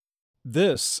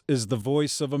This is the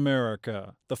voice of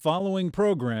America. The following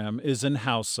program is in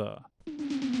Hausa.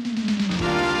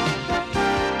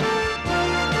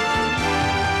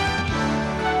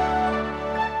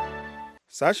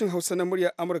 Sashen Hausa na muryar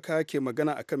Amurka ke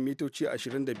magana akan mitoci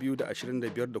 22 da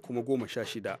 25 da kuma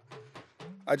 16.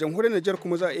 A jamhuriyar Nijar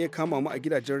kuma za a iya kama mu a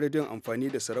gidajen rediyon amfani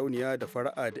da sarauniya da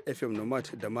fara'a da FM Nomad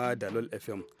da ma Dalol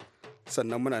FM.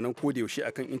 Sannan muna nan yaushe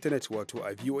akan intanet wato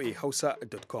a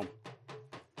voahausa.com.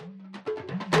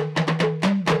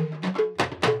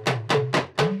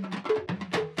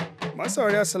 Masu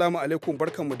saurari assalamu alaikum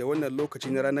barkanmu da wannan lokaci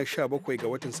na ranar 17 ga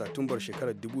watan Satumbar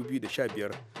shekarar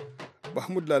 2015.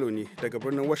 Mahmud Lalo ne daga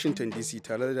birnin Washington DC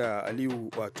tare da Aliyu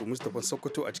wato Mustapha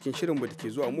Sokoto a cikin shirinmu da ke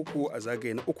zuwa muku a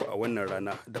zagaye na uku a wannan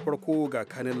rana. Da farko ga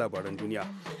kanin labaran duniya.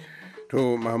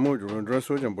 To Mahmud, rundunar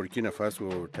sojan Burkina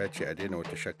Faso ta ce a daina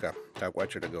wata shakka ta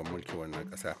kwace daga mulki wannan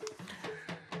kasa.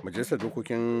 Majalisar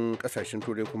dokokin kasashen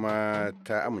turai kuma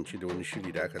ta amince da wani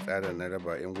shiri da aka tsara na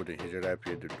raba 'yan gudun hijira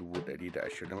fiye da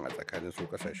 120 a tsakanin su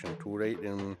kasashen turai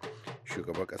din.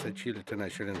 Shugaban kasar Chile tana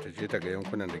shirin ta je daga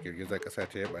yankunan da girgizar kasa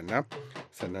ta yabanna,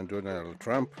 sannan Donald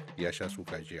Trump ya sha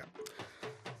suka jiya.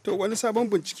 To wani sabon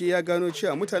bincike ya gano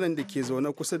cewa mutanen da ke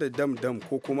zaune kusa da dam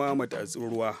ko kuma matatsin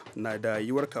ruwa na da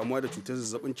yiwuwar kamuwa da cutar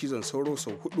zazzabin cizon sauro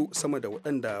sau 4 sama da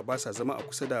waɗanda ba sa zama a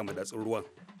kusa da matatsin ruwan.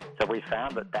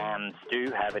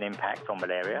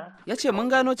 Ya ce mun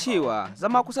gano cewa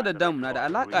zama kusa da dam na da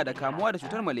alaka da kamuwa da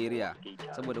cutar malaria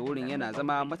saboda wurin yana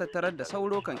zama matattarar da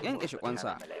sauro kan ƙyanƙyashe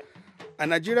kwansa. A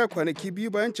Najeriya kwanaki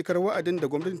biyu bayan cikar wa'adin da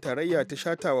gwamnatin tarayya ta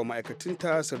shata wa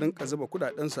ma'aikatunta su rinka zuba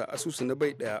kudadensu a asusu na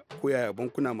bai daya ko yaya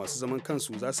bankuna masu zaman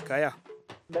kansu za su kaya.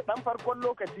 Da ɗan farkon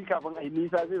lokaci kafin a yi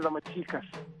nisa zai zama cikas.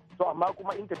 To amma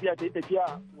kuma in tafiya ta yi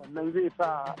tafiya wannan zai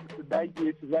sa su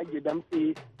zage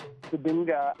damtse su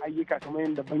dinga ayyuka kamar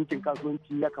yadda bankin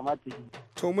kasuwanci ya kamata yi.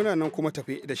 To muna nan kuma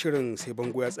tafe da shirin sai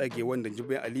bango ya tsage wanda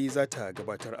Jibril Ali za ta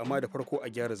gabatar amma da farko a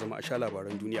gyara zama a sha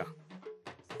labaran duniya.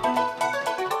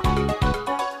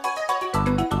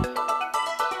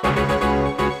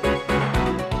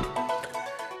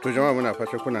 To jama'a muna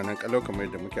fata kuna nan kalau kamar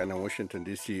yadda muke a nan Washington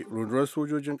DC. Rundunar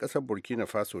sojojin kasar Burkina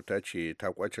Faso ta ce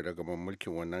ta kwace ragaman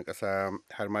mulkin wannan kasa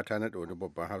har ma ta nada wani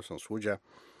babban hafsan soja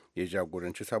ya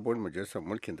jagoranci sabuwar majalisar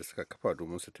mulkin da suka kafa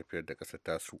domin su tafiyar da kasar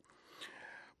tasu.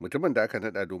 Mutumin da aka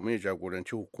nada domin ya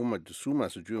jagoranci hukumar da su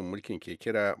masu juyin mulkin ke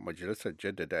kira majalisar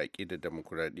jaddada aƙidar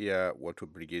demokuraɗiyya wato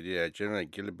Brigadier General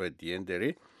Gilbert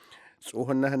Diendere,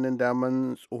 tsohon na hannun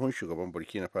daman tsohon shugaban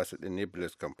Burkina Faso din ne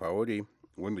Blaise Compaoré,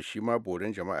 wanda shi ma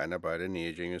boren jama'a na bara ne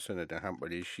ya janyo sanadin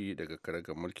hambare shi daga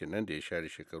karagar mulkin nan da ya share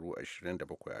shekaru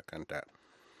 27 a kanta.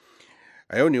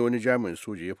 A yau ne wani jami'in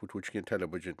soja ya fito cikin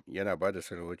talabijin yana ba da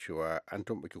sanarwar cewa an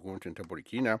tumɓuke gwamnatin ta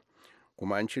Burkina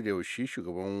kuma an cire wa shi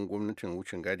shugaban gwamnatin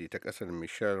wucin gadi ta kasar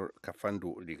Michel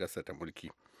Kafando rigarsa ta mulki.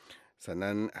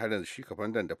 Sannan har yanzu shi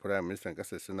Kafandan da firayim ministan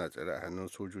kasar suna tsare a hannun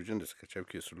sojojin da suka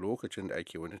cafke su lokacin da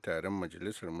ake wani taron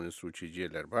majalisar ministoci jiya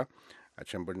Laraba a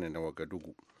can birnin na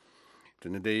Wagadugu.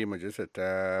 Tuni dai majalisar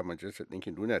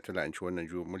ɗinkin duniya ta la'anci wannan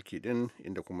juyin mulki din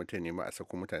inda kuma ta nemi a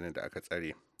sako mutanen da aka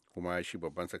tsare, kuma shi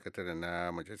babban sakatare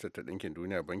na majalisar ta ɗinkin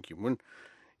duniya Ban Ki-moon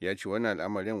ya ce wannan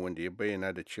al'amarin wanda ya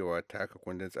bayyana da cewa ta haka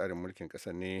kundin tsarin mulkin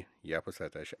ƙasar ne ya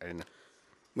fusata shi ainihin.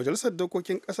 Majalisar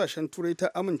dokokin kasashen turai ta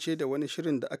amince da wani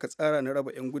shirin da aka tsara na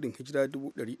raba 'yan gudun hijira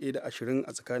 120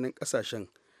 a tsakanin kasashen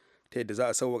ta yadda za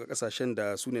a sauwaka kasashen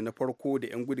da su ne na farko da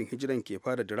 'yan gudun hijiran ke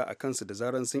fara dira a kansu da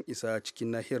zaran sun isa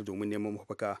cikin nahiyar domin neman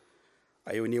mafaka.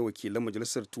 A yau ne wakilan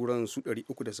majalisar turan su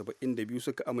 372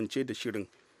 suka amince da shirin,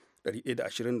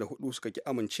 124 suka ki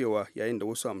amincewa yayin da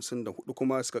wasu 54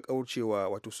 kuma suka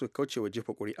kaucewa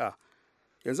jefa ƙuri'a.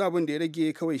 Yanzu abin da ya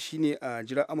rage kawai shine a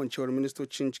jira amincewar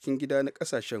ministocin cikin gida na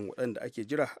kasashen waɗanda ake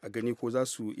jira a gani ko za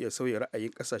su iya sauya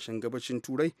ra'ayin kasashen gabashin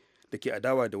turai da ke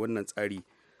adawa da wannan tsari.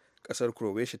 Kasar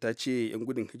Croatia ta ce 'yan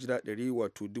gudun hijira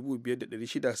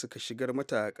 5,600 suka shigar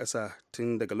mata ƙasa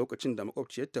tun daga lokacin da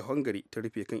makwabciyarta Hungary ta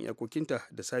rufe kan iyakokinta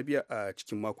da Sabiya a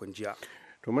cikin makon jiya.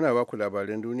 To muna baku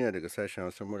labaran duniya daga sashen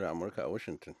Hausa murar Amurka a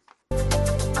Washington.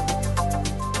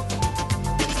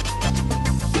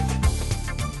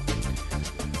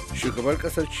 Shugabar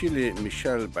kasar Chile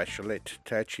Michelle Bachelet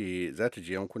ta ce za ta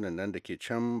je yankunan nan da ke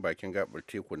can bakin gabar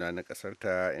tekuna na kasar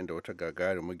ta inda wata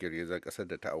gagarumin girgizar kasar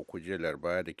da ta auku jiya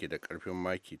Laraba da ke da karfin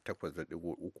maki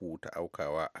 8.3 ta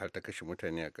aukawa har ta kashe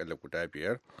mutane akalla guda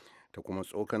 5 ta kuma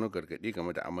tsokano gargadi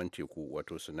game da aman teku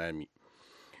wato tsunami.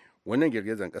 Wannan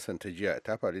girgizar kasan ta jiya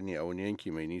ta faru ne a wani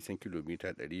yanki mai nisan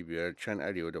kilomita 500 can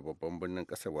arewa da babban birnin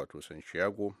kasar wato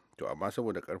Santiago, to amma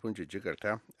saboda karfin jijjigar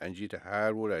ta an ji ta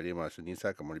har wurare masu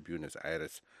nisa kamar Buenos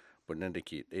Aires, birnin da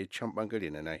ke ɗaya can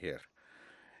bangare na nahiyar.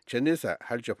 can nesa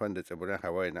har Japan da tsibirin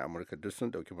Hawaii na Amurka duk sun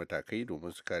ɗauki matakai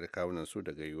domin su kare kawunan su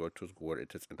daga yiwuwar tusguwar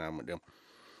ita tsunami din.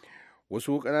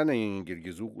 Wasu ƙananan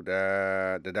girgizu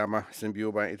da dama sun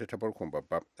biyo bayan ita ta farkon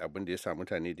babba, abin da ya sa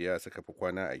mutane da yawa suka fi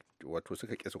kwana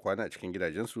suka ƙi su kwana a cikin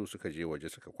gidajensu, suka je waje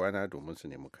suka kwana domin su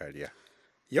nemi kariya.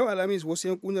 Yau Alhamis wasu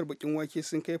yankunar bakin wake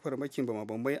sun kai farmakin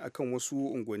bama-bambai akan wasu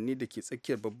unguwanni da ke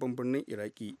tsakiyar babban birnin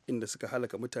Iraki, inda suka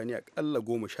halaka mutane akalla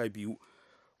 12.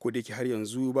 Ko da yake har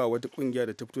yanzu ba wata kungiya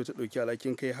da ta fito ta ɗauki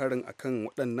alhakin kai harin akan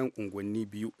waɗannan unguwanni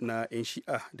biyu na 'yan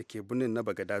shi'a da ke birnin na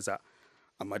Bagadaza.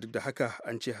 Amma duk da haka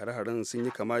an ce hare-haren sun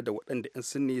yi kama da waɗanda 'yan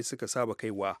sunni suka saba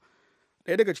kaiwa.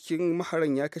 Ɗaya daga cikin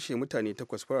maharan ya kashe mutane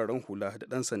 8 fararen hula da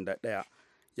ɗan sanda ɗaya,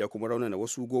 ya kuma raunana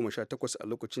wasu 18 a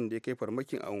lokacin da ya kai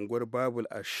farmakin a unguwar Babul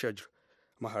Ashaj.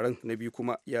 Maharan na biyu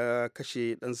kuma ya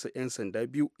kashe ɗansa 'yan sanda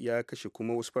 2, ya kashe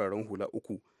kuma wasu fararen hula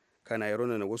 3, kana ya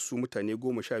raunana wasu mutane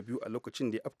 12 a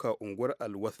lokacin da ya afka unguwar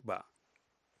Al-Wathba.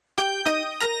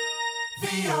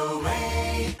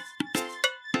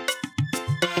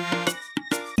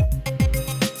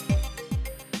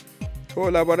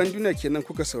 To labaran duniya kenan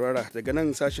kuka saurara daga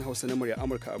nan sashen Hausa na murya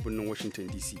Amurka a birnin Washington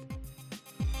DC.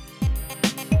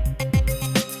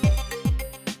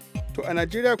 To a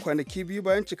Najeriya kwanaki biyu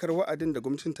bayan cikar wa'adin da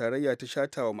gwamnatin tarayya ta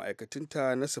shata wa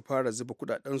ma'aikatunta na su fara zuba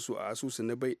kudadensu a asusu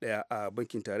na bai daya a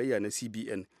bankin tarayya na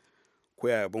CBN.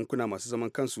 Koyaya bankuna masu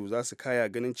zaman kansu za su kaya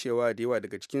ganin cewa da yawa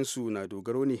daga cikinsu na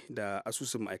dogaro ne da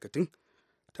asusun ma'aikatun?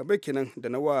 Tambayar kenan da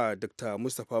na wa Dr.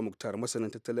 Mustapha Muktar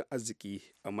masanin tattalin arziki,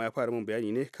 amma ya fara min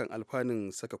bayani ne kan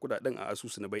alfanun saka kudaden a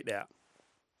asusu na bai daya.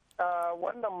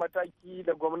 Wannan mataki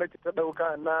da gwamnati ta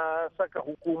ɗauka na saka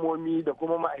hukumomi da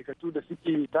kuma ma'aikatu da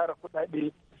suke tara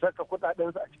kuɗaɗe saka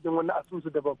kuɗaɗensu a cikin wani asusu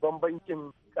da babban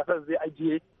bankin ƙasar zai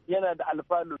ajiye yana da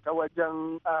alfanu ta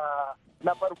wajen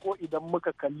na farko idan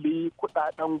muka kalli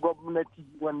kuɗaɗen gwamnati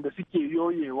wanda suke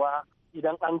yoyewa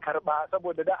idan an karɓa,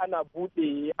 saboda da ana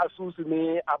buɗe asusu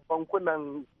ne a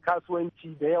bankunan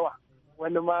kasuwanci da yawa,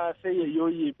 wani ma sai ya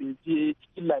yoye bai je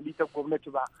cikin lalitar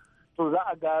gwamnati ba. To za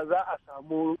a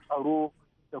samu tsaro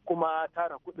da kuma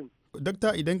tara kuɗin.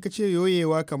 Dakta, idan ka ce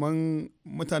yoyewa kamar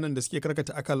mutanen da suke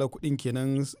karkata akalar kuɗin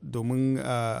kenan domin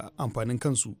amfanin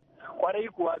kansu. Kwarai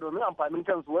kuwa domin amfanin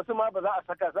kansu, wasu ma ba za a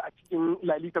saka su a cikin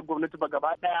lalitar gwamnati ba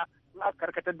gaba ɗaya, in aka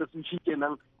karkatar da su shi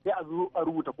kenan sai a zo a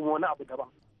rubuta kuma wani abu daban.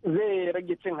 Zai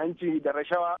rage cin hanci da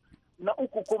rashawa. Na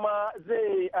uku kuma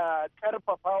zai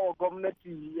karfafa wa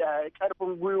gwamnati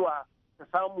karfin gwiwa ta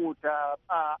samu ta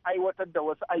aiwatar da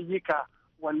wasu ayyuka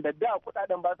wanda da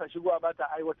kudaden ba sa shigowa ba ta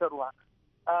aiwatarwa.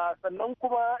 Sannan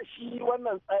kuma shi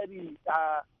wannan tsari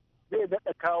zai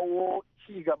daɗa kawo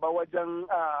ci gaba wajen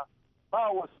ba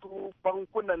wasu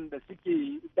bankunan da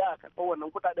suke da karɓar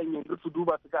wannan kudaden yanzu su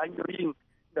duba su ga hanyoyin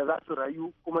da za su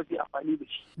rayu kuma su amfani da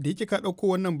shi. Da yake ka ɗauko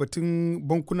wannan batun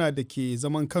bankuna da ke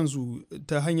zaman kansu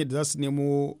ta hanyar da za su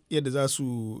nemo yadda za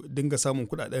su dinga samun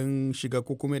kuɗaɗen shiga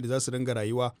ko kuma yadda za su dinga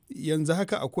rayuwa. Yanzu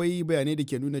haka akwai bayanai da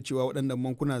ke nuna cewa waɗannan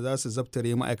bankuna za su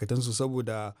zaftare ma'aikatansu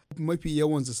saboda mafi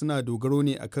yawansu suna dogaro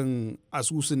ne akan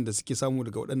asusun da suke samu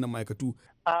daga waɗannan ma'aikatu.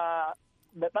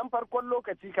 Da ɗan farkon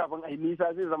lokaci kafin a yi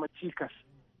nisa zai zama cikas.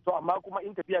 To amma kuma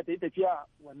in tafiya ta yi tafiya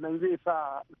wannan zai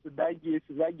sa su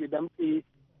zage damtse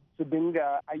su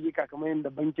dinga ayyuka kamar yadda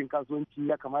bankin kasuwanci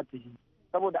ya kamata yi,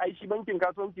 saboda ai shi bankin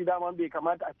kasuwanci dama bai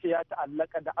kamata a ce ya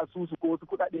ta'allaka da asusu ko wasu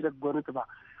kuɗaɗe daga gwamnati ba.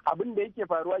 Abin da yake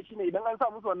faruwa shine idan an sa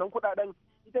musu wannan kuɗaɗen,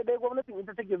 ita dai gwamnatin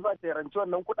ita take zuwa ta yaranci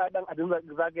wannan kuɗaɗen a dinga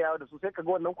zagayawa da su, sai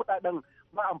kaga wannan kuɗaɗen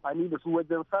ba amfani da su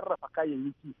wajen sarrafa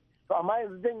kayayyaki. To amma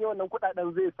yanzu janye wannan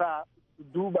kuɗaɗen zai sa su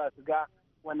duba su ga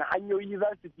wani hanyoyi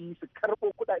za su bi su karɓo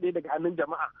kuɗaɗe daga hannun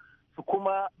jama'a su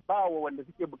kuma ba wa wanda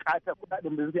suke buƙatar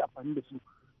kuɗaɗen da zai amfani da su.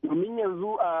 Domin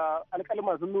yanzu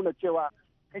alƙalma sun nuna cewa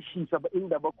kashi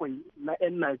 77 na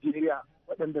 'yan Najeriya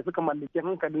waɗanda suka mallaki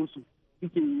hankalinsu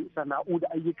suke sana'u da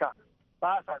ayyuka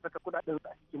ba sa saka kuɗaɗensu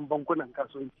a cikin bankunan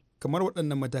kasuwanci. Kamar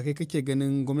waɗannan matakai kake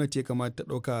ganin gwamnati ya kamata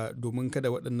ta ɗauka domin kada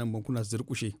waɗannan bankuna su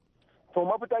durƙushe? To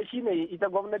mafita shine ita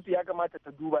gwamnati ya kamata ta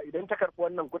duba idan ta karɓi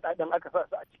wannan kuɗaɗen aka sa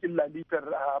su a cikin lalitar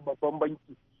babban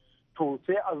banki. To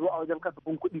sai a zo a wajen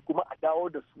kasafin kuɗi kuma a dawo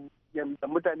da su yadda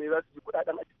mutane za su ji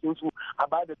kuɗaɗen a cikin su a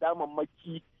ba da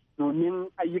damammaki domin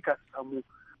ayyuka su samu.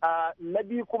 Na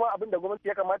biyu kuma abin da gwamnati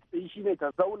ya kamata ta yi shine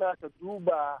ta zauna ta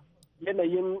duba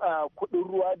yanayin kuɗin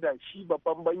ruwa da shi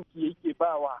babban banki yake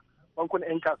bawa bankunan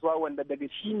 'yan kasuwa, wanda daga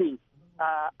shi ne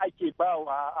ake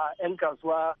bawa 'yan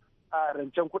kasuwa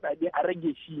rancen kuɗaɗe a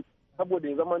rage shi saboda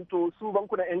ya zamanto su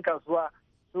bankunan 'yan kasuwa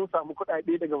sun samu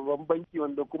kuɗaɗe daga babban banki,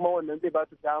 wanda kuma wannan zai ba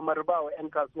su damar ba wa 'yan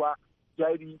kasuwa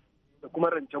jari da kuma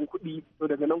rancen kuɗi. To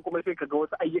daga nan kuma sai kaga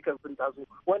wasu ayyukan sun taso.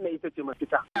 Wannan ita ce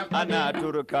mafita. Ana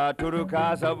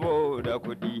turka saboda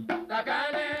kuɗi.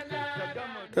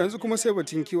 ta yanzu kuma sai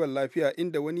batun kiwon lafiya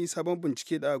inda wani sabon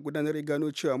bincike da gudanar ya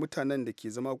gano cewa mutanen da ke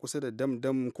zama kusa da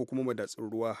dam ko kuma madatsun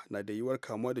ruwa na da yiwuwar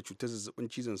kamuwa da cutar zazzabin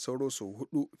cizon sauro sau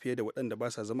 4 fiye da waɗanda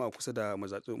ba sa zama kusa da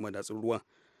madatsun ruwa.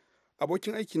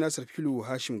 Abokin aiki Nasir Filu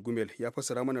Hashim Gumel ya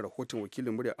fassara mana rahoton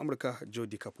wakilin muryar Amurka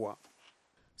Jody Kapua.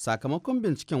 Sakamakon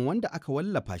binciken, wanda aka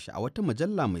wallafa shi a wata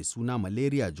majalla mai suna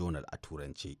Malaria Journal a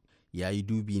Turance, ya yi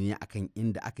dubi ne akan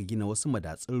inda aka gina wasu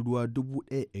madatsun ruwa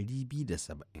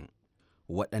 1,270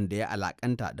 waɗanda ya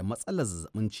alakanta da matsalar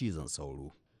zazzabin cizon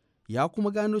sauro. Ya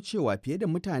kuma gano cewa fiye da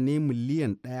mutane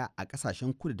miliyan 1 a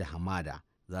ƙasashen kudu da hamada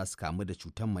za su kamu da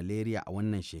cutar malaria a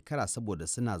wannan shekara saboda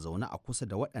suna zaune a kusa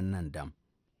da waɗannan dam.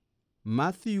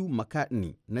 Matthew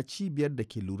McCartney na cibiyar da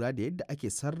ke lura da yadda ake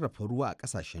sarrafa ruwa a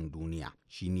ƙasashen duniya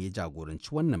shi ne ya jagoranci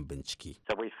wannan bincike.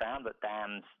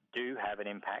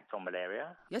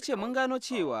 Ya ce mun gano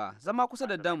cewa zama kusa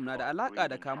da dam na da alaƙa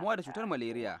da kamuwa da cutar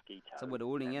malaria saboda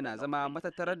wurin yana zama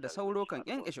matattarar da sauro kan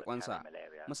ƙyanƙyashe ƙwansa,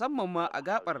 musamman ma a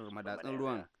gaɓar madatsun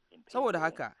ruwan. Saboda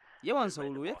haka yawan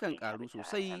sauro yakan ƙaru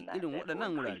sosai irin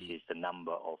waɗannan wurare.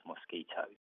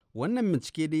 Wannan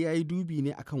bincike dai ya yi dubi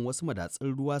ne akan wasu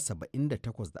madatsun ruwa 78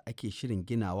 da ake shirin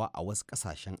ginawa a wasu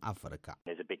ƙasashen Afirka.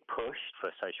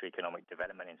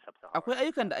 Akwai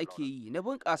ayyukan da ake yi na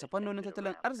bunƙasa fannonin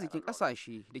tattalin arzikin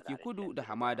ƙasashe da ke kudu da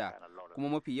hamada, kuma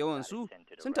mafi yawansu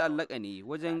sun ta'allaka ne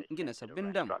wajen gina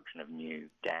sabbin dam.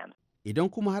 Idan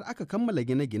kuma har aka kammala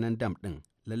gine-ginen dam ɗin,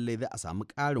 lallai za a samu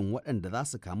ƙarin waɗanda za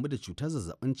su kamu da cutar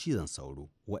zazzabin cizon sauro,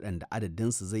 waɗanda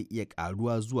adadinsu zai iya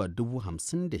ƙaruwa zuwa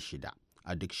 56,000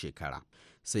 a duk shekara.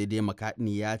 Sai dai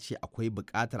McCartney ya ce akwai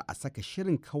buƙatar a saka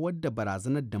shirin kawar da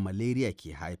barazanar da malaria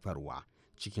ke haifarwa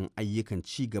cikin ayyukan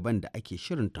ci gaban da ake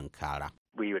shirin tunkara.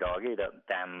 We would argue that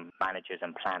dam managers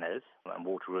and planners and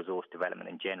water resource development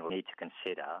in general need to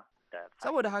consider.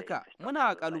 Saboda haka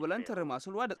muna kalubalantar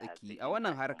masu ruwa da tsaki a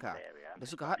wannan harka da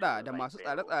suka hada da masu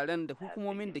tsare-tsaren da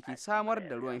hukumomin da ke samar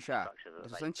da ruwan sha da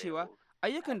su san cewa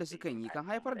ayyukan da sukan yi kan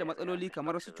haifar da matsaloli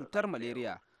kamar su cutar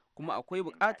malaria, kuma akwai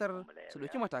buƙatar su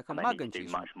ɗauki matakan magance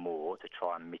su.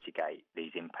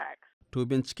 To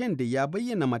binciken da ya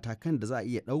bayyana matakan da za a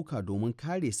iya ɗauka domin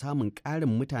kare samun ƙarin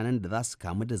mutanen da za su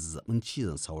kamu da zazzabin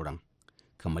cizon sauron,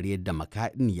 kamar yadda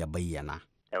McCartney ya bayyana.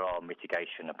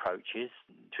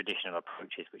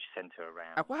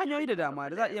 Akwai hanyoyi da dama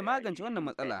da za a iya magance wannan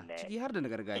matsala, ciki har da na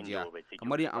gargajiya,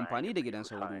 kamar yin amfani da gidan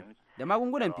sauro da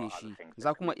magungunan feshi.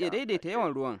 Za kuma iya daidaita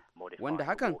yawan ruwan, wanda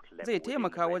hakan zai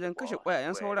taimaka wajen kashe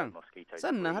ƙwayayen sauran.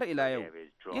 Sannan har ila yau,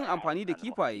 yin amfani da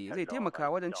kifaye zai taimaka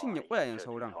wajen cinye ƙwayayen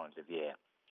sauran.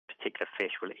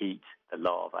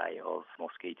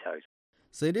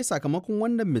 Sai dai sakamakon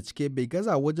wannan bincike bai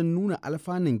gaza wajen nuna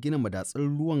alfanun gina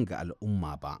madatsun ruwan ga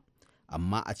al'umma ba.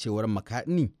 Amma a cewar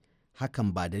McCartney,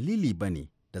 hakan ba dalili ba ne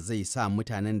da zai sa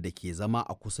mutanen da ke zama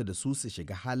a kusa da su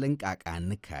shiga halin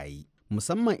ƙaƙanikayi.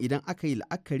 Musamman idan aka yi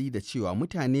la'akari da cewa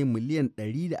mutane miliyan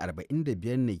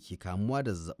 145 ne ke kamuwa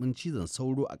da zazzabin cizon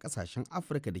sauro a ƙasashen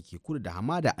Afirka da ke kudu da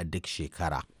hamada a duk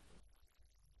shekara.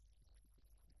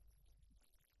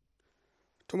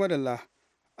 Tumadalla,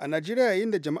 a Najeriya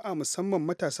yayin da jama'a musamman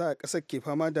matasa a ƙasar ke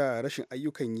fama da rashin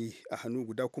ayyukan yi, a hannu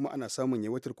guda kuma ana samun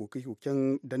yawaitar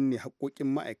koke-koken danne haƙƙoƙin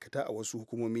ma'aikata a wasu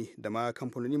hukumomi da ma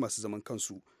kamfanoni masu zaman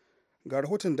kansu. Ga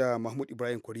rahoton da Mahmud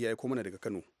Ibrahim Kwari ya aiko mana daga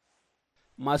Kano.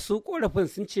 Masu korafin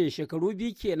sun ce shekaru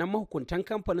 2 kenan mahukuntan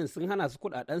kamfanin sun hana su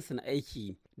kuɗaɗensu na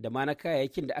aiki da ma na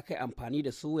kayayyakin da aka yi amfani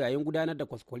da su yayin gudanar da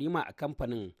kwaskwarima a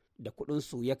kamfanin, da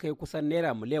kuɗinsu ya kai kusan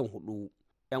naira miliyan 4.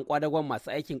 'Yan kwadagon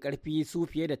masu aikin karfi su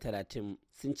fiye da 30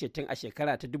 sun ce tun a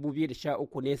shekara ta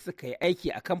 2013 ne suka yi aiki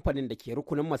a kamfanin da ke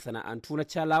rukunin masana'antu na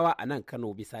Calawa a nan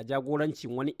Kano bisa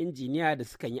jagorancin wani injiniya da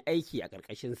suka yi aiki a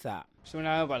ƙarƙashinsa.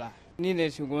 Suna Bala, ni ne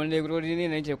shugaban legurori, ne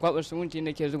na ke kwaɓa sumunci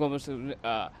da ke zuba musu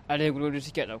a legurori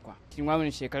suke ɗauka. Cikin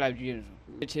wamin shekara 2 yanzu.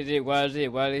 Ya ce zai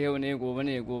gwara yau ne gobe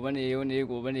ne yau ne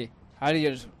gobe ne har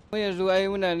yanzu. Yanzu ai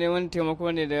muna neman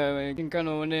taimako ne da kin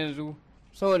Kano wani yanzu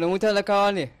saboda mu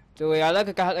talakawa ne. To ya za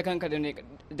ka haɗa kanka da mai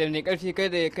ƙarfi kai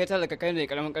da kai talaka kai da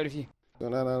ƙaramin ƙarfi.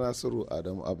 Sunana Nasiru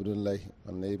Adamu Abdullahi,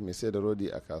 wannan mai sai da rodi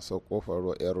a kasuwar kofar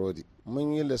ruwa 'yan rodi.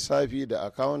 Mun yi lissafi da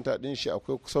akawunta ɗin shi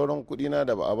akwai sauran kuɗi na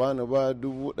da ba a bani ba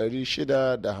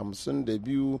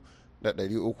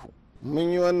 652,300. Mun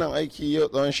yi wannan aiki yau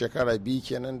tsawon shekara 2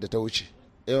 kenan da ta wuce.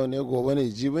 Yau ne gobe ne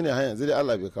jibi ne har yanzu dai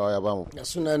Allah bai kawo ya bamu.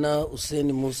 Sunana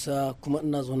Usaini Musa, kuma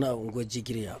ina zaune a unguwar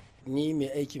Jigiriya. Ni mai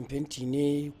aikin fenti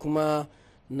ne, kuma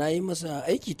na yi masa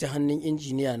aiki ta hannun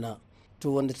injiniya na,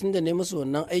 to wanda tun da na yi masa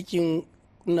wannan aikin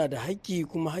ina da haƙƙi,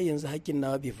 kuma har yanzu haƙƙin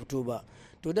nawa bai fito ba.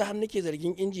 To da har nake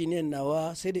zargin injiniyan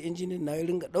nawa, sai da injiniyan na ya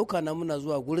ringa ɗauka na muna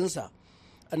zuwa gurinsa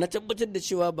na tabbatar da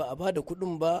cewa ba a bada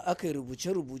kuɗin ba, aka yi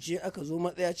rubuce-rubuce aka zo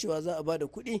matsaya cewa za a bada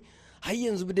kuɗi, har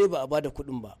yanzu dai ba a bada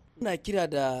kuɗin ba. Ina kira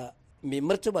da mai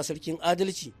martaba sarkin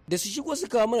adalci da su shigo su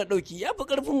kawo mana ɗauki, ya fi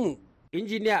ƙarfinmu.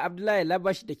 Injiniya Abdullahi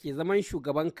Labash da ke zaman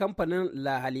shugaban kamfanin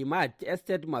La Halimat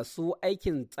Estate masu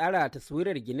aikin tsara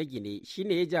taswirar gine-gine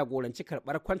shine ya jagoranci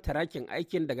karɓar kwantarakin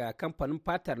aikin daga kamfanin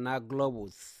fatar na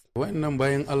Globus. Wa'annan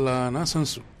bayan Allah na san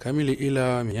su. Kamilu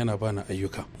Ila yana bani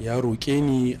ayyuka. Ya roƙe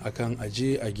ni akan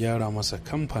aje a gyara masa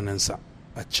kamfaninsa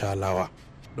a Calawa.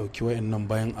 Ɗauki wa'annan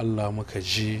bayan Allah muka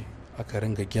je aka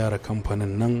ringa gyara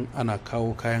kamfanin nan, ana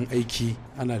kawo kayan aiki,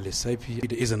 ana lissafi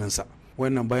da izininsa.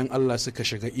 Wannan bayan Allah suka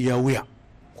shiga iya wuya,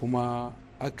 kuma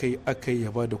aka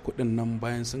ya ba da kuɗin nan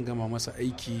bayan sun gama masa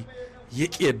aiki ya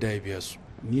ƙi yadda ya biya su.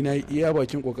 Ni na yi iya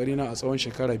bakin ƙoƙarina a tsawon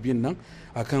shekara biyun nan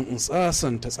akan in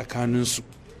tsasanta tsakaninsu.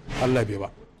 Allah bai ba.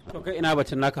 To kai ina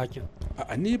batun naka hakkin?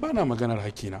 A'a, ni ba na maganar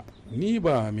hakkina, ni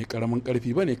ba mai karamin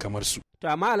karfi ba ne kamar su. To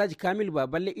amma Alhaji Kamilu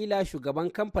Baballe Ila shugaban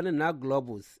kamfanin na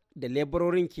Globus da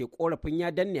leburorin ke korafin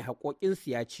ya danne haƙoƙinsu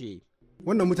ya ce.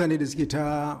 Wannan mutane da suke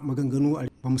ta maganganu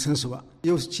ba mu san su ba.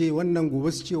 Yau su ce wannan,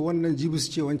 gobe su ce wannan, jibi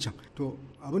su ce wancan. To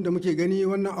abin da muke gani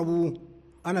wannan abu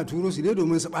ana turo su dai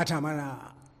domin su ɓata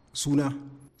mana suna.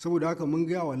 Saboda haka mun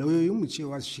gaya wa lauyoyinmu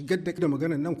cewa su shigar da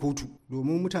maganar nan kotu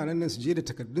domin mutanen nan su je da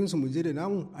takardunsu, mu je da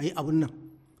namu, a yi abin nan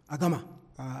a gama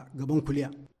a gaban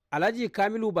kuliya. Alhaji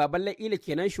Kamilu Baballe Ila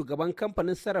kenan shugaban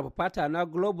kamfanin sarrafa fata na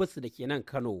Globus da ke nan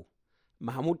Kano.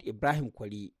 Mahmud Ibrahim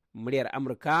Kwari, muryar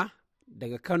Amurka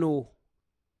daga Kano,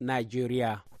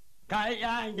 Najeriya.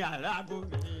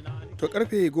 To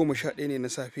karfe 11 ne na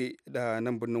safe da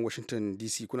nan birnin Washington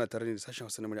DC, kuna tare da sashen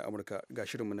Hausa na muryar Amurka, ga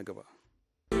shirinmu na gaba.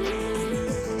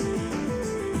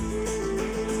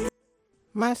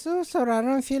 Masu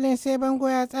sauraron filin sai bango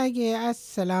ya tsage,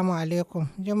 Assalamu alaikum.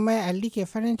 Jummai Ali ke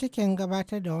farin cikin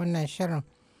gabatar da wannan shirin.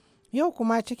 Yau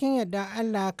kuma cikin yadda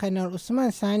Allah, Kanar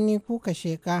Usman Sani Kuka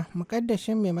Sheka,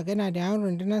 mukaddashin mai magana da yawon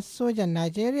rundunar sojan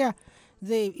Najeriya,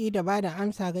 zai yi da ba da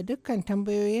amsa ga dukkan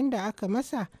tambayoyin da aka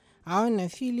masa a wannan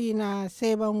fili na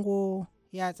sai bango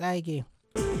ya tsage.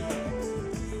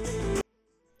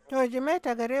 To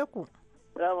Jimeta gare ku.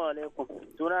 Assalamu alaikum.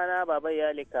 Sunana Baba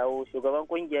Yali Kawo, shugaban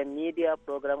kungiyar Media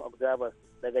Program Observers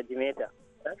daga Jimeta.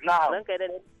 Na'am.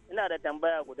 Ina da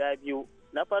tambaya guda biyu.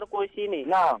 Na farko shine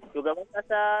shugaban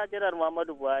kasa Janar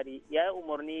Muhammadu Buhari ya yi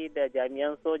umarni da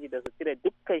jami'an soji da su cire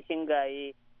dukkan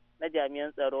shingaye na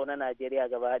jami'an tsaro na Najeriya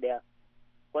gaba daya.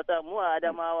 Wata mu a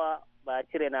Adamawa ba a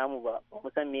cire namu ba, ba mu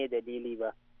san me dalili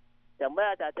ba.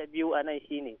 Tambaya ta biyu a nan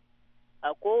shine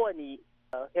a kowane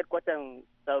headquarter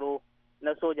tsaro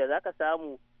na soja zaka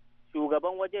samu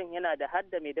shugaban wajen yana da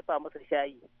hadda mai dafa masa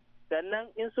shayi, sannan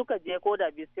in suka je ko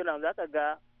da bistiran zaka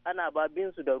ga ana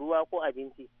babin su da ruwa ko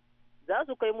abinci. Za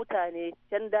su kai mutane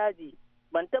can daji,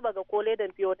 ban taba ga ko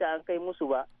ledan fiyota an kai musu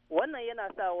ba. Wannan yana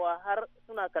sawa har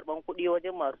suna karban kuɗi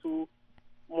wajen masu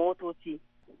motoci.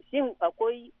 Shin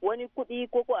akwai wani kuɗi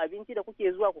ko abinci da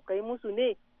kuke zuwa ku kai musu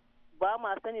ne? Ba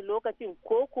ma sani lokacin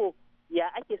koko ya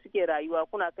ake suke rayuwa,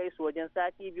 kuna kai su wajen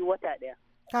sati biyu, wata ɗaya.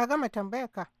 Ka gama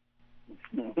tambayar ka?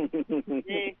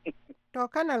 To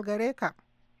kanal gare ka.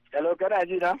 Hello, kana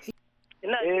ji na?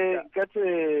 Kace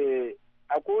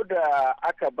ako da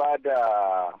aka ba da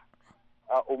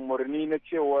umarni na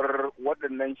cewar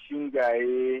waɗannan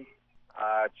shingaye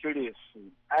a cire su.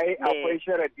 Ai akwai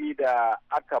sharadi da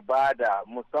aka bada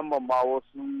musamman ma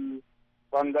wasu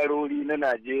bangarori na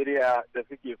Najeriya da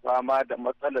suke fama da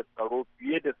matsalar tsaro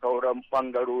fiye da sauran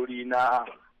bangarori na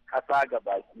ƙasa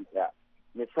gabaki ɗaya.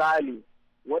 Misali,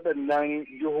 waɗannan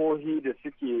jihohi da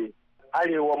suke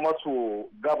arewa maso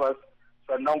gabas,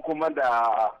 sannan kuma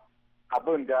da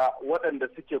abin da waɗanda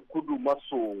suke kudu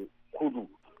maso kudu.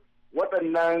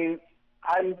 Waɗannan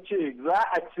an ce za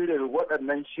a cire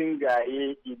waɗannan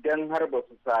shingaye idan har ba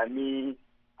su sami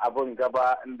abin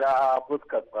gaba da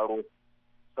fuskar tsaro.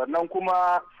 Sannan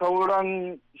kuma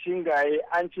sauran shingaye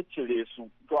an ciccire su.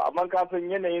 To amma kafin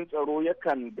yanayin tsaro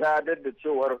yakan dadar da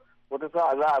cewar wata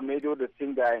sa'a za a maido da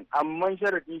shingayen. Amma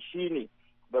sharadi shine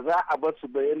ba za a bar su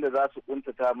ba yadda za su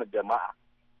kuntata mu jama'a.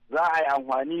 Za a yi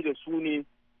amfani da su ne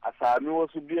a sami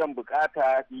wasu biyan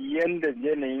bukata yadda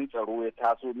yanayin tsaro ya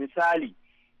taso. Misali,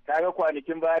 kaga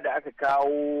kwanakin baya da aka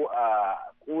kawo a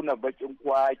kuna bakin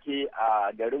kwake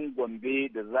a garin Gombe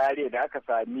da Zaria da aka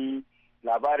sami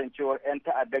labarin cewar 'yan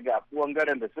ta'adda ga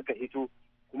bangaren da suka hito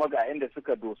kuma ga inda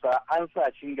suka dosa, an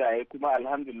sa shingaye kuma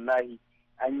alhamdulillahi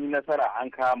an yi nasara an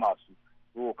kama su.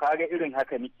 To kaga irin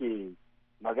haka nake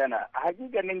magana. A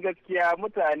hakikanin gaskiya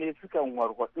mutane sukan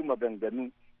warwatsu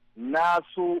maganganu. Na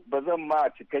so ba zan ma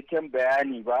cikakken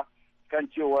bayani ba kan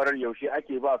cewar yaushe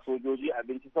ake ba sojoji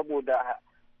abinci, saboda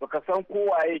baka san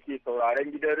kowa yake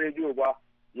sauraron gidan rediyo ba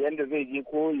yanda zai je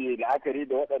ko ya la'akari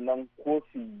da waɗannan ko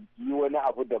su yi wani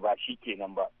abu da ba shi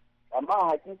kenan ba. Amma a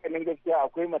hakikanin gaskiya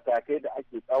akwai matakai da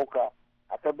ake ɗauka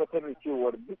a tabbatar da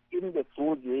cewar duk inda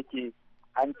soja yake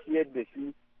an ciyar da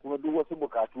shi kuma duk wasu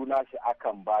bukatu nashi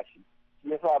akan bashi. Shi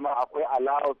yasa ma akwai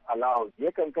allowance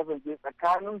yakan kasance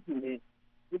tsakanin su ne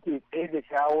suke tsaye da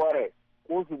shawarar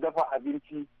ko su dafa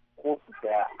abinci ko su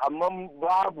saya, amma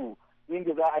babu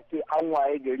inda za a ce an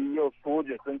waye gari yau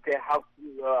soja sun kai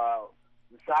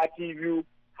sati biyu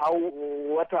har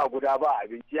wata guda ba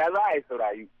abinci, ya za a yi su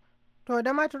rayu. To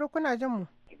da maturu kuna jin mu?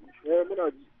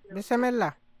 Muna ji.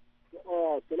 Bismillah.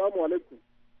 Assalamu alaikum.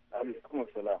 Alaikum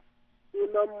salam.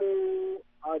 Sunan mu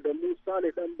Adamu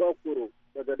Sale dan Bakuro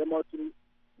daga Damaturu.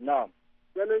 Na'am.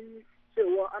 Ganin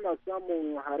cewa ana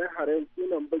samun hare-haren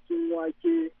sunan bakin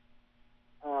wake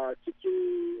a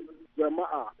cikin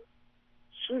jama'a.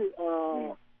 Shin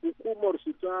hukumar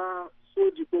su ta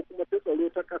soji ko kuma ta tsaro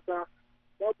ta kasa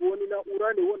babu wani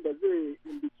na'ura ne wanda zai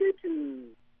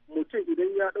indicating mutum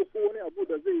idan ya ɗauko wani abu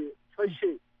da zai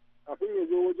fashe kafin ya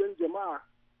zo wajen jama'a,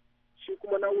 shi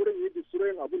kuma na'urar ya ji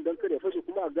surayin abun don kada ya fashe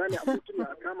kuma a gane a mutum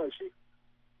a kama shi.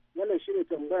 Wannan shi ne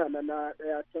tambaya na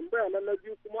ɗaya. Tambaya na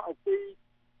biyu kuma akwai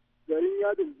garin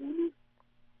yadin buni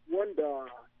wanda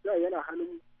da yana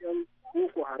hannun yan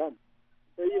boko haram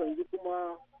sai yanzu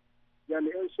kuma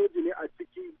jami'an soji ne a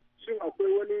ciki. Shin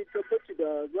akwai wani tabbaci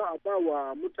da za a ba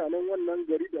wa mutanen wannan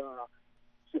gari da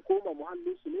su koma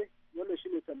muhallinsu ne? Wannan shi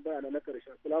ne tambaya na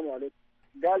karshe. Assalamu alaikum.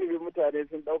 Galibi mutane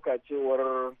sun ɗauka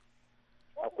cewar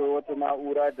akwai wata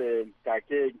na'ura da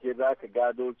take yanke za ka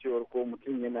gado cewar ko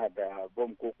mutum yana da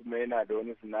bom ko kuma yana da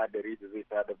wani sinadari da zai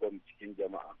tada bom cikin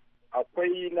jama'a.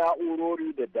 Akwai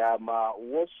na'urori da dama,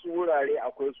 wasu wurare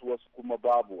akwai su wasu kuma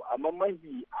babu, amma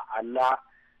mahi a Allah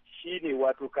shine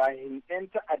wato kahin 'yan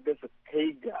ta'adda su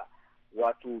kai ga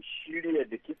wato shirya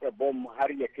da kitsa bom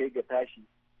har ya kai ga tashi.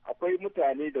 Akwai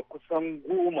mutane da kusan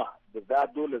 10 da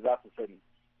dole za su sani.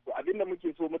 To abin da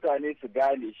muke so mutane su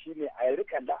gane shine a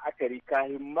rika la'akari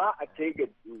kahin ma a kai ga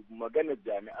maganar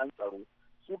jami'an tsaro.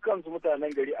 Su kansu mutanen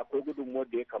gari akwai gudunmuwar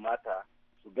da ya kamata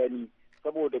su gani.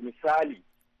 Saboda misali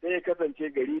sai ya kasance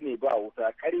gari ne ba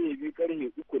wuta, karfe 2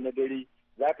 karfe 3 na dare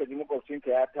za ka ji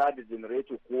makwabcinka ya tada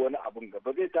janareto ko wani abun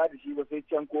gaba zai tada shi ba sai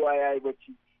can kowa ya yi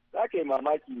bacci. Za ka yi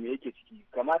mamaki me yake ciki,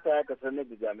 kamata ya ka sanar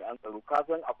da jami'an tsaro, ka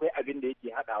san akwai abin da yake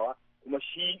haɗawa kuma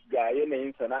shi ga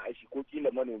yanayin sana'a shi ko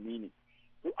kila manomi ne.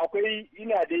 Akwai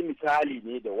ina dai misali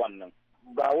ne da wannan,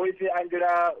 ba wai sai an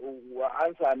jira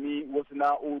an sami wasu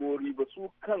na'urori ba, su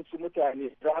kansu mutane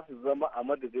za su zama a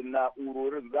madadin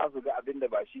na'urorin, za su ga abin da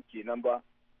ba shi kenan ba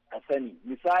a sani.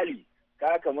 Misali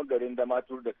ka kama garin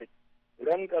Damaturu da kake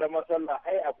ran karamar sallah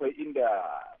ai akwai inda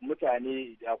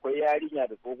mutane akwai yarinya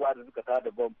da tsohuwa da suka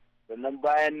tada bom, sannan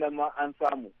bayan nan ma an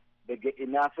samu daga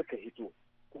ina suka hito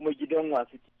kuma gidan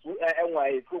wasu su 'ya'yan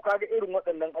waye. So kaga irin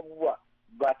waɗannan abubuwa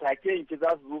ba take yanki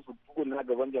za su zo su tuguna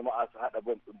gaban jama'a su haɗa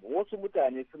bom ɗin ba. Wasu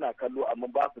mutane suna kallo amma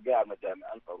ba su gaya ma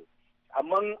jami'an tsaro.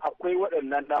 Amma akwai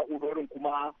waɗannan na'urorin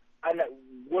kuma ana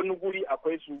wani guri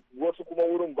akwai su wasu kuma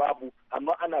wurin babu,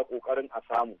 amma ana ƙoƙarin a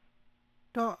samu.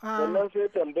 Sannan sai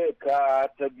tambayar ka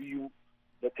ta biyu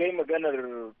da kai maganar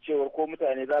cewar ko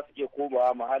mutane za su iya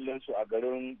komawa mahallinsu a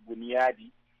garin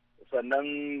Buniyadi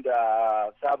sannan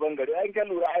da sabon gari. An kan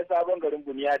lura ai sabon garin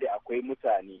Buniyadi akwai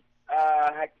mutane.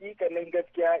 A hakikanin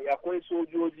gaskiya akwai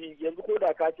sojoji, yanzu ko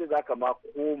da ka ce za ka ma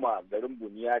koma garin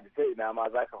Buniyadi ta ina ma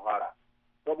za ka fara.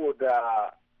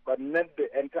 Saboda bannan da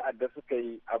 'yan ta'adda suka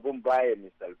yi abin baya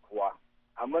misaltuwa.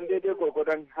 Amma daidai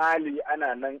gwargwadon hali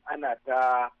ana nan ana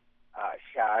ta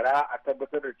shara a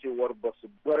tabbatar da cewar ba su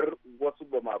bar wasu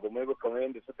bama-bamai ba kamar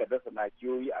yadda suka dasa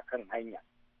nakiyoyi a kan hanya.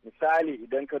 Misali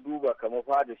idan ka duba kamar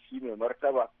fada shi mai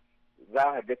martaba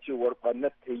za a ga cewar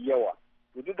ɓannar ta yawa.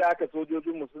 Duk da haka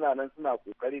sojojinmu suna nan suna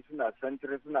kokari suna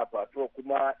santiri suna fatuwa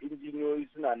kuma injiniyoyi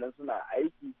suna nan suna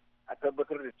aiki a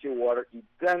tabbatar da cewar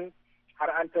idan har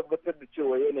an tabbatar da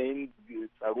cewa yanayin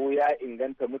tsaro ya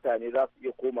inganta mutane za su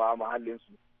iya komawa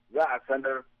mahallinsu za a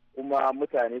sanar kuma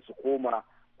mutane su koma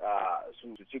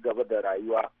su ci gaba da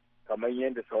rayuwa kamar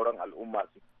yadda sauran al'umma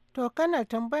su. To kana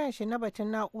tambayar shi na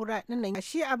batun na'ura ɗin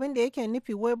shi abin da yake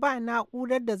nufi wai ba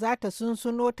na'urar da za ta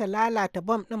sunsuno ta lalata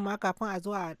bom ɗin ma kafin a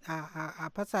zo a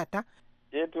fasa ta?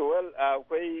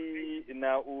 Akwai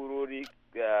na'urori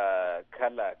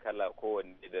kala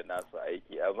kowanne da nasu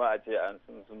aiki, amma a ce an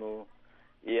sunsuno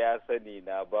iya sani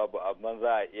na babu, amma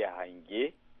za a iya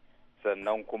hange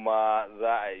sannan kuma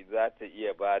za ta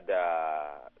iya ba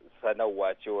da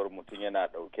sanarwa cewar mutum yana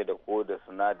dauke da ko da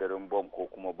sinadarin bom ko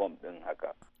kuma bom din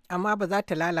haka. Amma ba za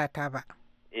ta lalata ba.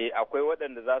 akwai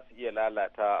waɗanda za su iya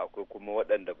lalata, akwai kuma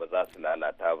waɗanda ba za su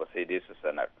lalata ba, sai dai su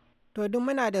sanar. To duk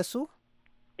muna da su?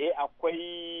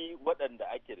 Akwai waɗanda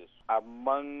ake da su,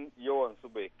 amma yawansu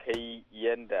bai kai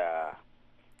yanda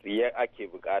ake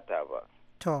bukata ba.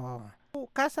 To,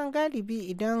 ka san galibi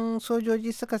idan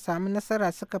sojoji suka samu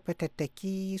nasara suka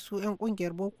fitattaki su 'yan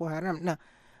kungiyar Boko Haram ɗin,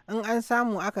 in an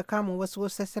samu aka kama wasu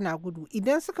suna gudu,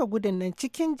 idan suka gudun nan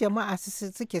cikin jama'a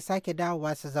suke sake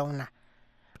dawowa su zauna.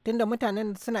 Tunda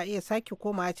mutanen suna iya sake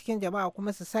komawa cikin jama'a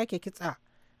kuma su sake kitsa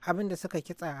abin da suka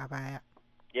kitsa a baya.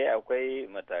 Akwai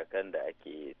matakan da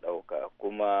ake ɗauka,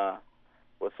 kuma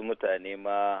wasu mutane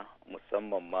ma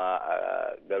musamman ma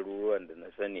a garuruwan da na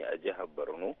sani a jihar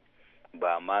Borno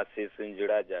ba ma sai sun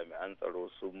jira jami'an tsaro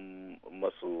sun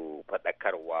masu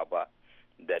faɗakarwa ba,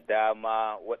 da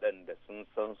dama waɗanda sun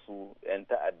san su 'yan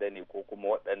ta'adda ne ko kuma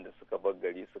waɗanda suka bar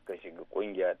gari suka shiga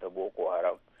ƙungiya ta Boko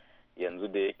Haram, yanzu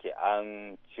da yake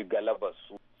an ci galabar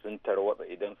su sun tarwatsa,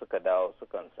 idan suka dawo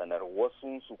sukan sanar.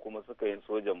 Wasu su kuma suka yi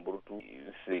sojan burtu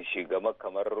su shiga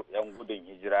kamar 'yan gudun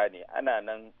hijira ne, ana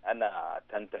nan ana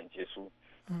tantance su,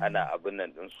 ana abin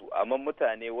nan ɗinsu. Amma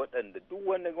mutane waɗanda duk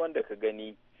wani wanda ka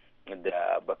gani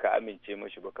da baka amince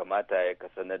mashi ba, kamata ya ka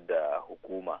sanar da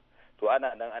hukuma. To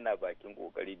ana nan ana bakin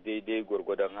kokari daidai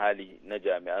gwargwadon hali na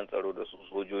jami'an tsaro da su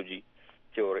sojoji,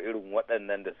 cewar irin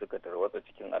waɗannan da suka tarwatsa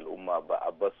cikin al'umma ba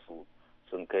a bar su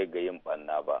sun kai ga yin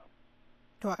ɓanna ba.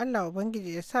 To Allah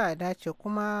Ubangiji ya sa a dace,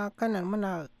 kuma kanan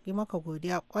muna yi maka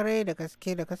godiya kwarai da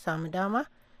gaske da ka samu dama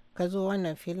ka zo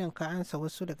wannan filin ka ansa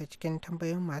wasu daga cikin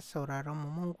tambayoyin masu sauraron mu.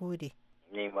 Mun gode.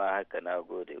 Ni ma haka na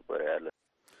gode kwarai Allah.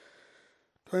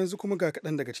 To yanzu kuma ga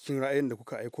kaɗan daga cikin ra'ayin da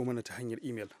kuka aiko mana ta hanyar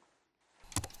imel.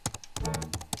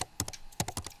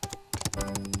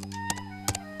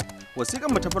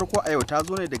 Wasiƙanmu ta farko a yau ta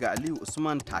zo ne daga Aliyu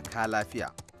Usman Taka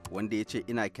Lafiya, wanda ya ce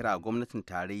ina kira gwamnatin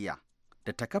tarayya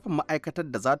da ta kafa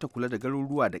ma'aikatar da za ta kula da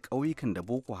garuruwa da ƙauyukan da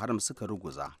Boko Haram suka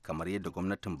ruguza kamar yadda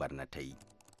gwamnatin Barna ta yi.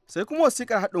 Sai kuma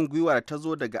wasiƙar haɗin gwiwa da ta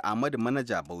zo daga Ahmadu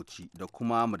Manaja Bauchi da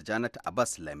kuma Murjanat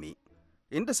Abbas Lame,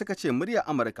 inda suka ce muryar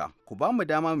Amurka ku ba mu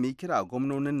dama mu yi kira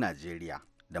gwamnonin Najeriya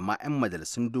da ma 'yan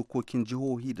majalisun dokokin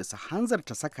jihohi da su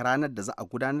hanzarta saka ranar da za a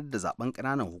gudanar da zaben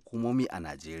ƙananan hukumomi a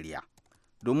Najeriya.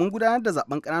 Domin gudanar da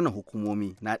zaben ƙananan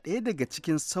hukumomi na ɗaya daga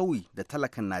cikin sauyi da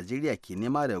talakan Najeriya ke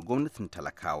nema daga gwamnatin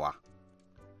talakawa.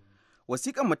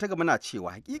 Wasiƙan mu ta gaba na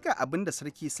cewa hakika abin da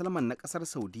Sarki Salman na ƙasar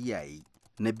Saudiya ya yi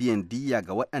na biyan diyya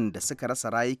ga waɗanda suka rasa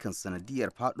rayukan sanadiyar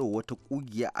faɗo wata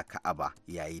ƙugiya a Ka'aba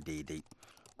ya yi daidai.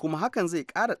 Kuma hakan zai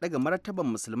ƙara ɗaga martaban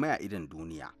musulmai a idon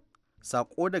duniya.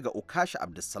 Saƙo daga Ukashi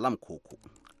Abdulsalam Koko.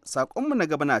 Saƙonmu na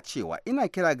gaba na cewa ina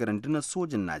kira ga rundunar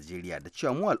sojin Najeriya da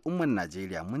cewa mu al'umman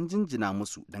Najeriya mun jinjina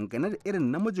musu dangane da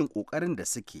irin namijin ƙoƙarin da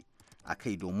suke a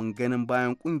kai domin ganin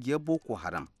bayan ƙungiyar Boko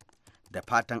Haram. Da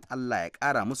fatan Allah ya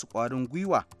ƙara musu ƙwarin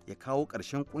gwiwa ya kawo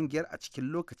ƙarshen ƙungiyar a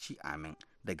cikin lokaci, amin.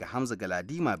 Daga Hamza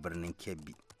Galadima birnin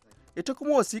Kebbi. Ita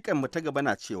kuma wasiƙar mu ta gaba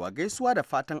na cewa gaisuwa da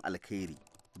fatan alkhairi,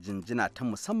 jinjina ta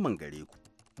musamman gare ku.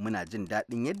 Muna jin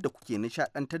daɗin yadda kuke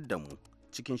nishaɗantar da mu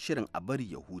cikin shirin a bari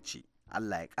ya huce.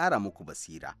 Allah ya ƙara muku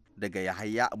basira. Daga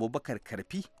Yahaya Abubakar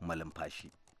Karfi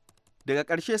Malumfashi. Daga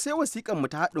ƙarshe sai wasiƙan mu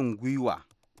ta haɗin gwiwa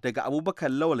daga Abubakar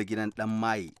Lawal gidan ɗan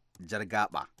Maye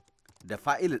Jargaba da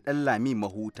Fa'ilu ɗan Lami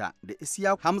Mahuta da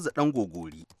Isiya Hamza ɗan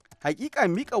Gogori. Hakika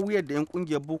miƙa wuyar da 'yan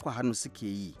ƙungiyar Boko Haram suke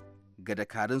yi ga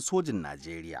dakarun sojin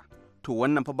Najeriya. To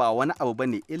wannan fa ba wani abu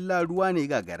bane illa ruwa ne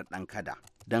gagarar ɗan kada.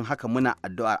 Don haka muna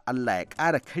addu'ar Allah ya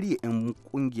ƙara karya 'yan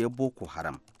ƙungiyar Boko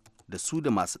Haram da su da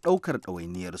masu ɗaukar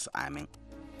ɗawainiyarsu, amin.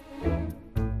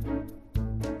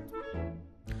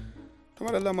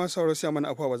 kamar Allah masu sauraro sai mana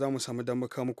afuwa ba za mu samu damar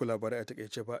kawo muku labarai a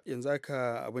takaice ba. Yanzu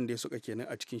haka abin da ya suka kenan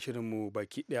a cikin shirinmu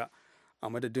baki ɗaya, a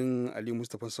madadin Ali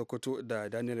Mustapha Sokoto da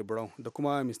Daniel Brown da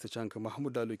kuma Mr. Chank,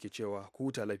 Mahmud Dalo ke cewa ku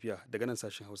huta lafiya daga nan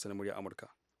sashen Hausa na murya Amurka.